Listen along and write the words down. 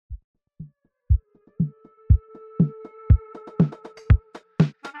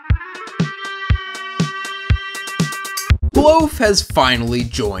Clove has finally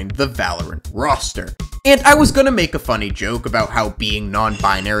joined the Valorant roster. And I was gonna make a funny joke about how being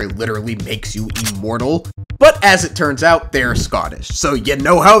non-binary literally makes you immortal, but as it turns out, they're Scottish, so you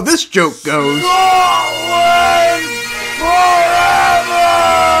know how this joke goes. Always forever!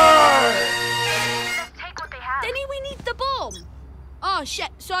 Take what they have. Denny, we need the bomb. Oh shit,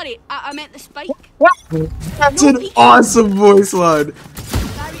 sorry, I meant the spike. That's an awesome voice line.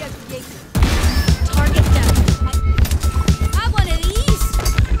 Target down. I want of these.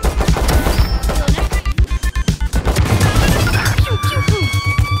 Pew, pew, pew.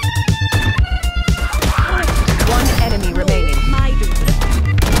 One enemy remaining. My dude.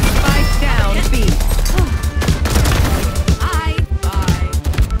 Spike down B.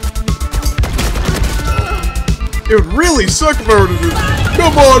 It really sucked murder.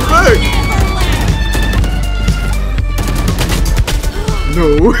 Come on back.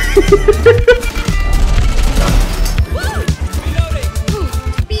 No.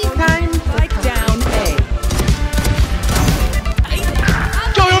 Time. Spike down A.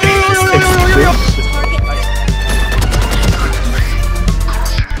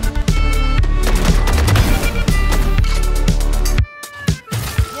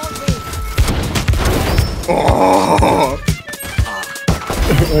 Oh.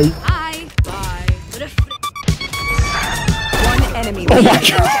 One enemy. Oh my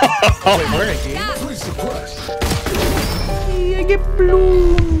god! I get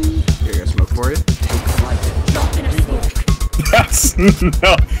bloom. Here, I got smoke for you. That's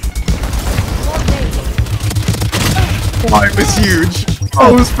no. Oh, it was huge.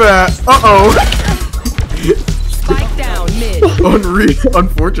 Oh, it was fat. Uh-oh. Spike down mid.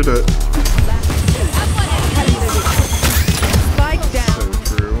 Unfortunate. Spike down.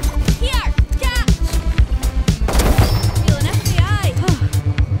 So true. Here, catch. Feeling FBI.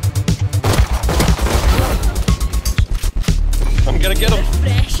 I'm gonna get him.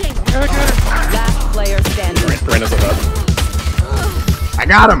 Refreshing. Last player standing. Rena's up. I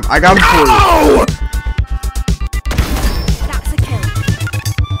got him for you. That's a kill.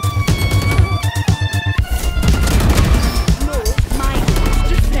 No, my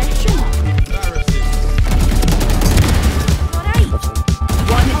refreshing. Alright.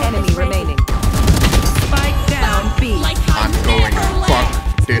 One enemy remaining. Spike down B. Like I'm going never to left.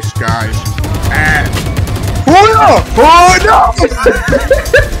 fuck this guy's ass. Oh no! Oh no! I Defend.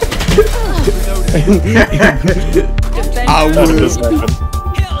 will.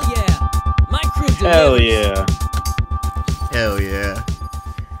 Hell yeah! My crew Hell yeah.